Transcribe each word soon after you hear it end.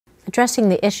Addressing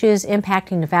the issues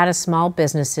impacting Nevada's small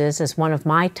businesses is one of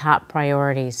my top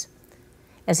priorities.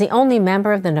 As the only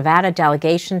member of the Nevada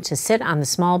delegation to sit on the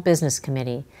Small Business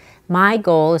Committee, my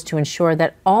goal is to ensure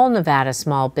that all Nevada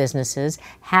small businesses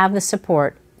have the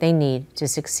support they need to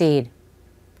succeed.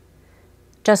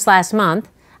 Just last month,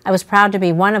 I was proud to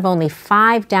be one of only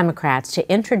 5 Democrats to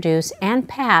introduce and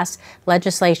pass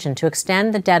legislation to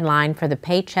extend the deadline for the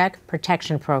Paycheck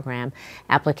Protection Program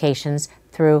applications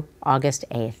through August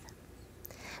 8th.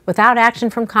 Without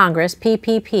action from Congress,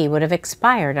 PPP would have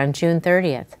expired on June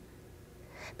 30th.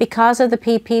 Because of the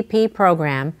PPP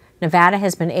program, Nevada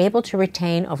has been able to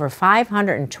retain over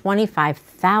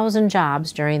 525,000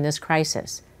 jobs during this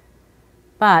crisis.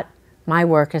 But my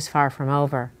work is far from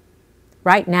over.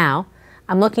 Right now,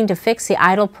 I'm looking to fix the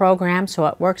EIDL program so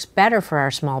it works better for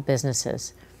our small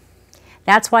businesses.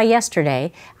 That's why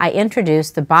yesterday I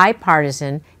introduced the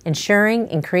bipartisan Ensuring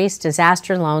Increased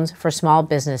Disaster Loans for Small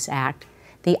Business Act,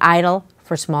 the EIDL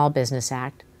for Small Business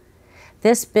Act.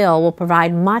 This bill will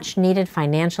provide much-needed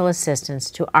financial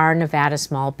assistance to our Nevada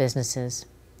small businesses.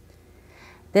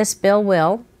 This bill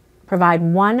will provide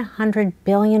 $100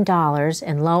 billion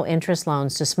in low-interest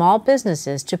loans to small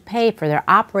businesses to pay for their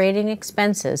operating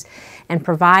expenses and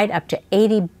provide up to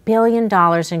 $80 billion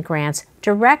in grants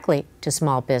directly to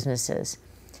small businesses,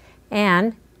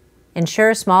 and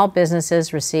ensure small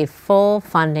businesses receive full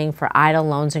funding for EIDL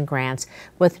loans and grants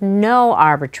with no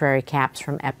arbitrary caps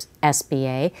from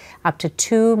SBA, up to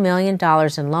 $2 million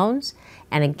in loans,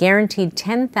 and a guaranteed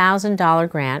 $10,000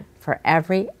 grant for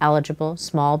every eligible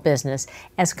small business,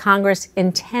 as Congress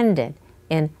intended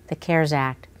in the CARES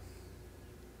Act.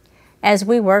 As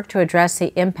we work to address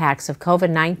the impacts of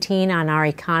COVID-19 on our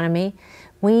economy,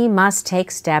 we must take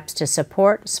steps to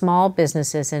support small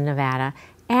businesses in Nevada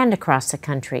and across the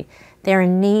country. They're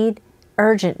in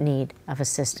urgent need of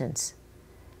assistance.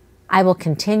 I will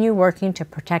continue working to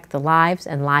protect the lives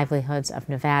and livelihoods of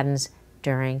Nevadans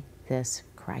during this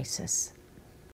crisis.